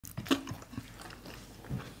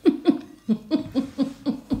You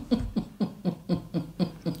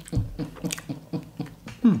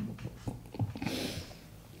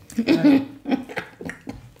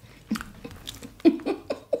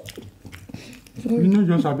know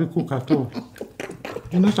just sabi cook at all.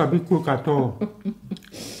 You know sabi cook at all.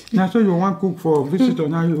 Now so you want cook for visitor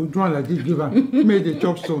now you do like this give her make the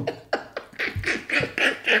chop so.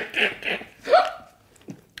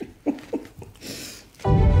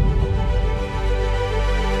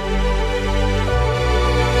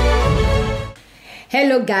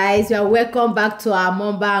 Hello guys, you are welcome back to our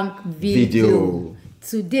Mukbang video.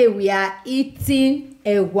 Today we are eating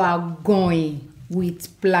Ewa Agoyin with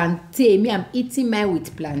plantain. Me, I'm eating mine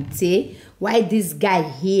with plantain. While this guy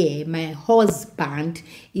here, my husband,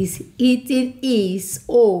 is eating his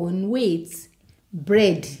own with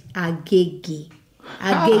bread, agege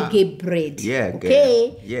bread. Yeah, okay.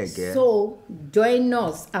 Girl. Yeah, girl. So join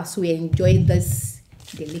us as we enjoy this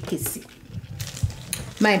delicacy.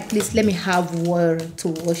 Mine, please let me have water to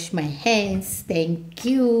wash my hands. Thank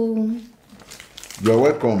you. You're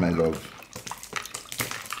welcome, my love.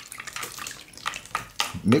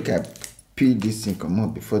 Make I peel this thing come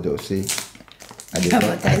out before they'll say I did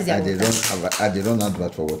run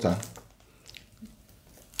advert for water.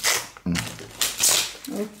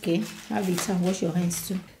 Okay, have it and wash your hands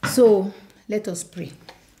too. So let us pray.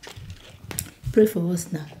 Pray for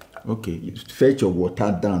us now. Okay, fetch your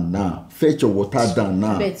water down now. Fetch your water down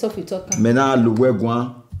now. It's off, it's okay. Mena luwe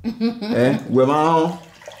gwan. Wema.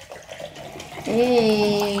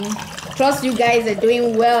 Hey, trust you guys are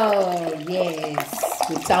doing well. Yes,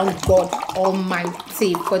 we thank God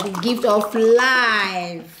Almighty for the gift of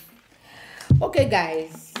life. Okay,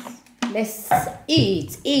 guys, let's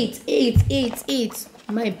eat.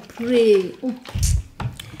 My pray.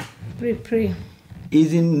 Pray.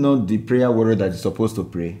 Isn't not the prayer warrior that you're supposed to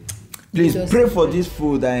pray? Please pray for this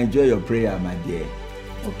food and enjoy your prayer, my dear.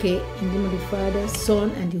 Okay, in the name of the Father,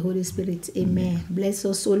 Son, and the Holy Spirit, amen. Bless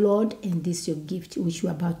us, O Lord, and this your gift which you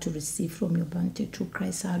are about to receive from your bounty through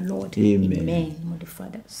Christ our Lord. Amen. In the name of the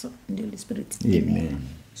Father, Son, and the Holy Spirit, amen.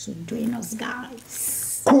 So join us,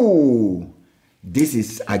 guys. Cool. This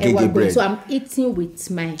is agege bread. So I'm eating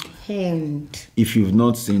with my hand. If you've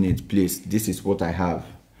not seen it, please, this is what I have.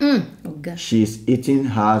 Okay. She's eating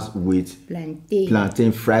hers with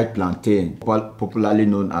plantain, fried plantain, popularly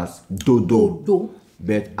known as dodo.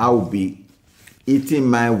 But I will be eating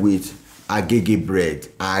mine with agege bread.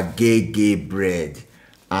 Agege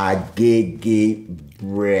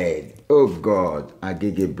bread. Oh God,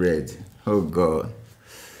 agege bread. Oh God.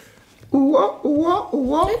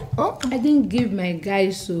 Oh. I didn't give my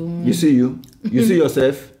guys so. You see you? You see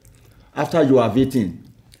yourself? After you have eaten.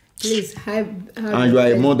 Please have and you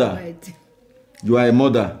are a mother. Bite. You are a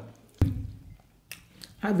mother.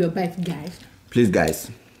 Have your bite, guys. Please,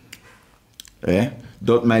 guys.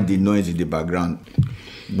 Don't mind the noise in the background.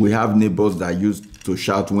 We have neighbors that used to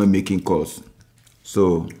shout when making calls.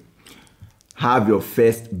 So, have your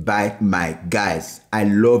first bite, my guys. I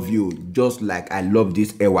love you just like I love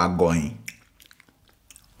this Ewa Agoyin.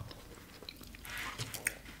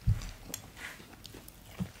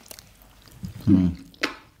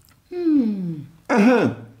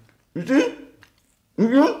 You see?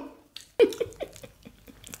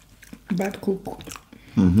 Bad cook.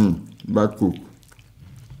 Bad cook.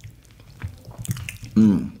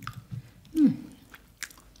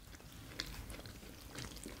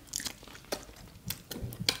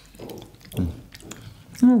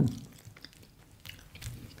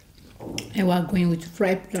 Ewa Agoyin with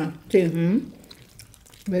fried plantain.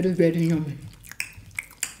 Very, very yummy.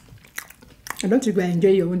 I don't think I enjoy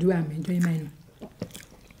your own way. I'm enjoying mine.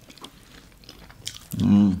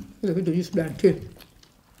 You're going to use plantain.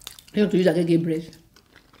 You have to use agege bread.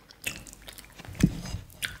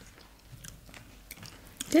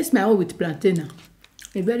 Taste my own with plantain now.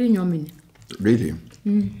 It's very yummy. Really?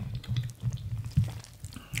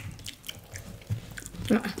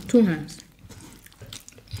 2 hands.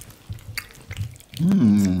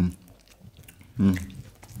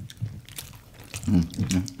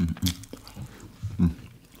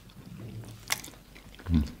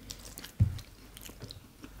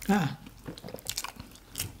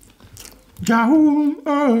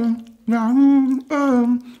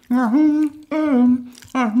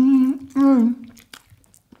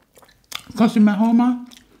 Cause my home,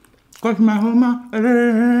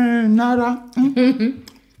 nada.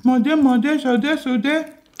 Monday, so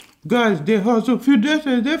guys, they hustle few days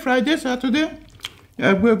a day, Friday, Saturday.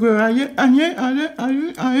 Anybody.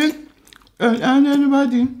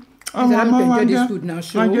 Enjoy this food now,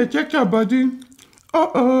 sure. And you check your body.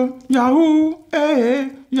 Yahoo,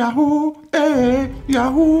 Yahoo,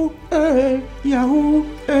 Yahoo, Yahoo,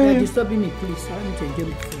 You're disturbing me, please. I want to enjoy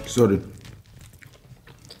my food. Sorry.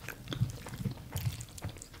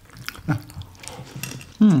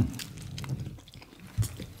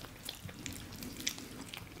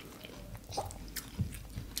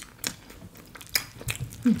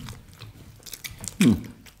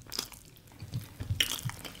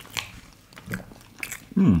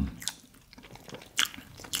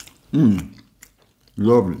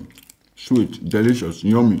 Lovely, sweet, delicious,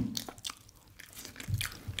 yummy.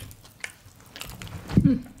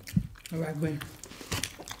 All right, going.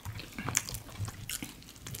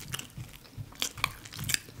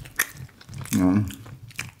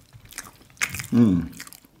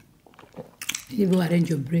 You go arrange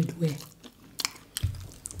your bread well.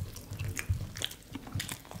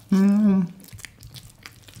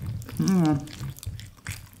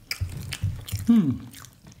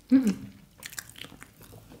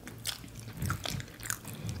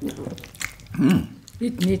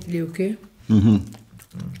 Eat neatly, okay?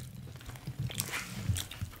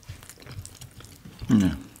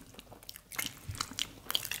 Yeah.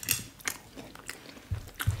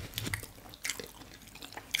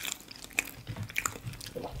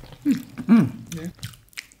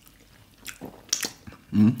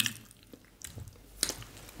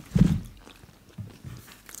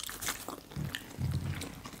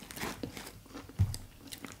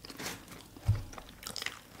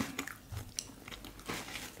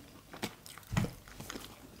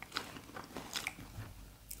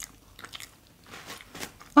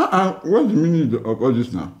 What's the meaning of all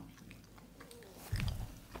this now?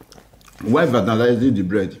 Why vandalizing the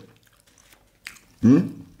bread?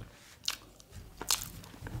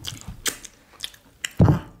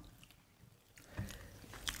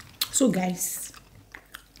 So, guys,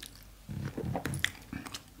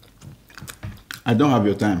 I don't have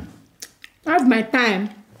your time. I have my time.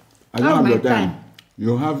 I don't have your time.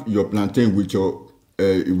 You have your plantain with your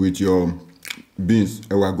beans,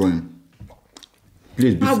 Ewa Agoyin.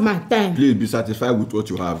 Please be, Have my time. Please be satisfied with what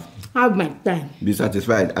you have. Have my time. Be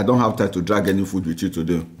satisfied. I don't have time to drag any food with you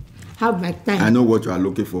today. Have my time. I know what you are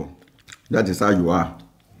looking for. That is how you are.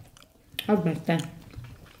 Have my time.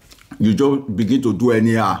 You just begin to do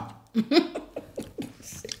anyhow.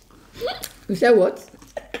 You said what?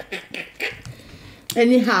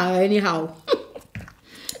 Anyhow. Anyhow.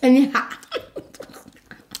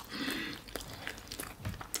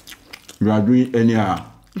 You are doing anyhow.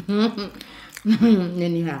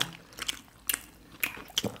 Anyhow.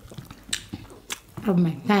 Have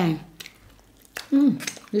my time.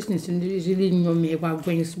 This is really yummy. Ewa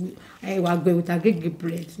Agoyin with a good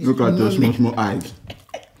bread. Look at those small eyes.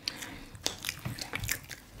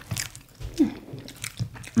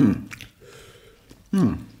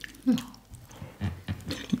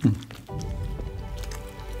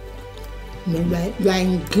 You are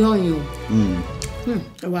enjoying.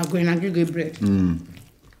 Ewa Agoyin and good bread.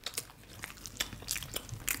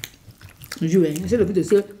 You instead of people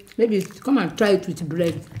say, maybe come and try it with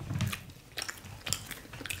bread.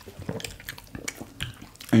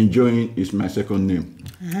 Enjoying is my second name.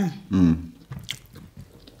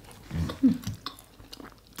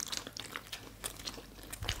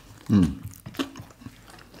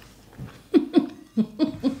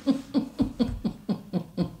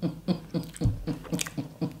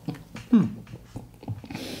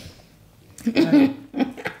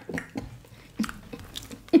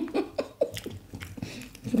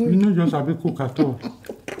 You know just sabi cook at all.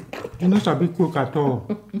 You know sabi cook at all.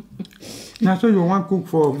 Now so you want cook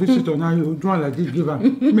for visitor, now you do like this, give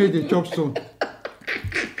am, make the chop stone.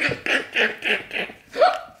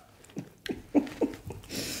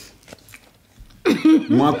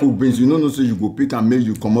 You want cook beans, you know say you go pick and make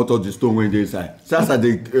you come out of the stone when they inside. So that's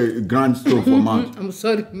the grand stone for mouth. I'm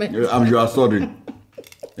sorry, man. You are sorry.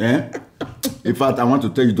 Eh? In fact, I want to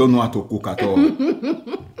tell you, don't know how to cook at all.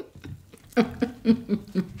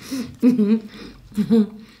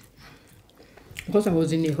 Because I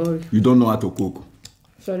was in a hurry. You don't know how to cook.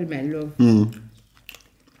 Sorry, my love.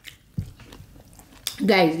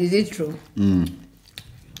 Guys, is it true?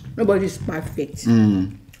 Nobody's perfect.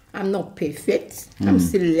 I'm not perfect. I'm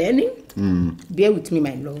still learning. Bear with me,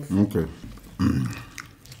 my love. Okay.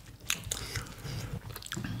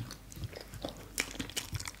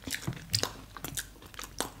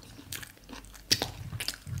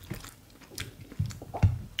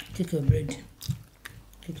 Take your bread.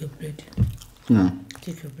 Take your bread. Yeah.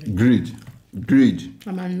 Take your bread. Greed.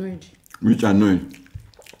 I'm annoyed. Which annoying.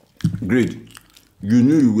 Greed. You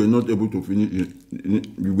knew you were not able to finish it.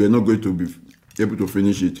 You were not going to be able to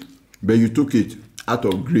finish it. But you took it out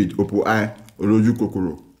of greed. Opo I, Oloju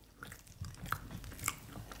kokoro.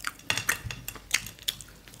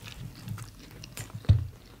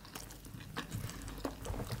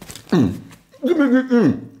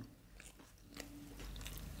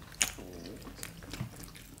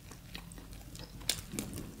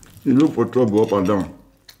 You look for trouble up and down.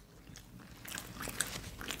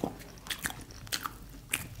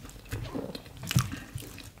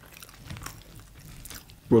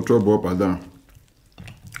 For trouble up and down.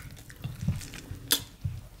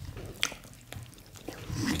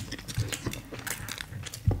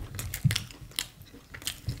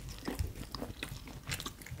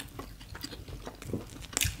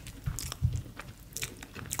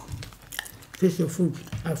 Face your food.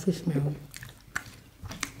 I'll face my own.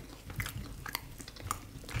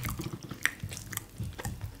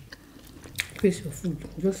 Face your food.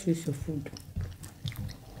 Just face your food.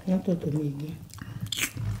 Don't talk to me again.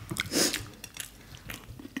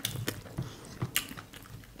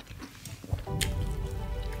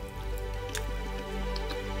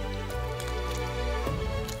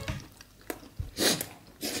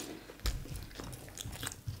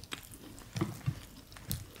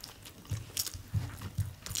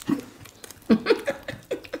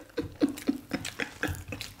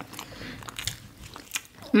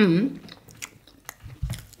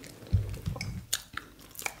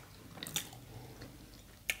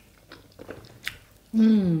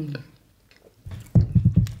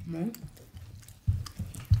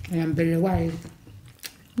 I am very wise.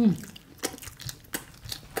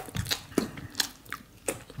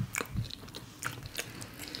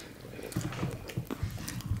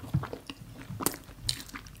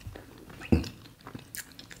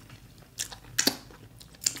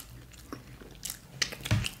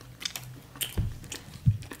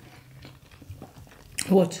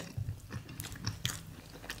 What?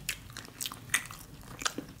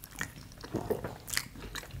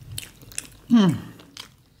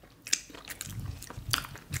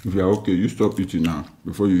 If you are okay, you stop eating now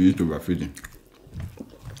before you eat overfeeding.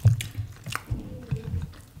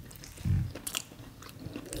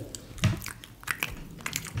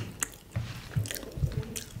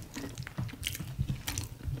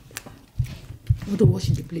 I want to wash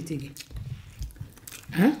the plate again.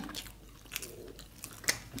 Huh?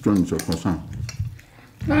 Which one is your concern?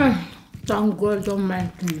 Thank God, don't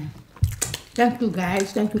mind me. Thank you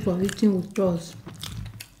guys. Thank you for eating with us.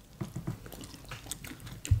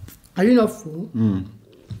 Are you not full?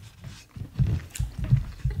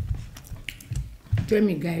 Join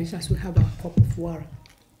me guys as we have our cup of water.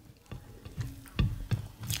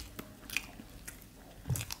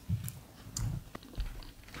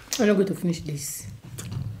 I'm not going to finish this.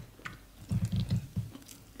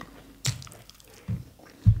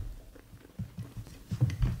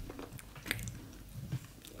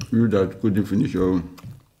 You that couldn't finish your own,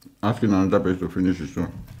 asking another person to finish his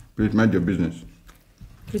own. Please mind your business.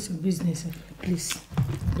 It's your business, please.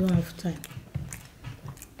 I don't have time.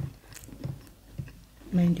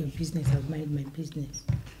 Mind your business, I'll mind my business.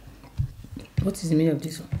 What is the meaning of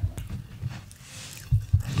this one?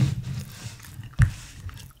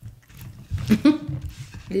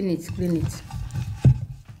 Clean it, clean it.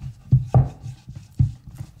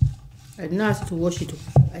 I didn't ask to wash it.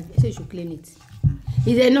 I said you should clean it.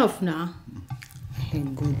 Is enough now?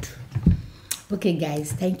 Good. Okay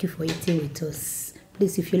guys, thank you for eating with us.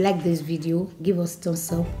 Please, if you like this video, give us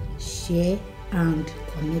thumbs up, share and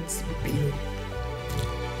comment below.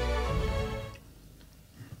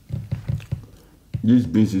 This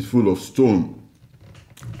beans is full of stone.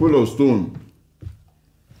 Full of stone.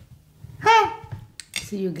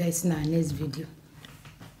 See you guys in our next video.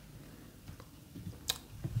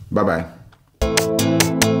 Bye-bye.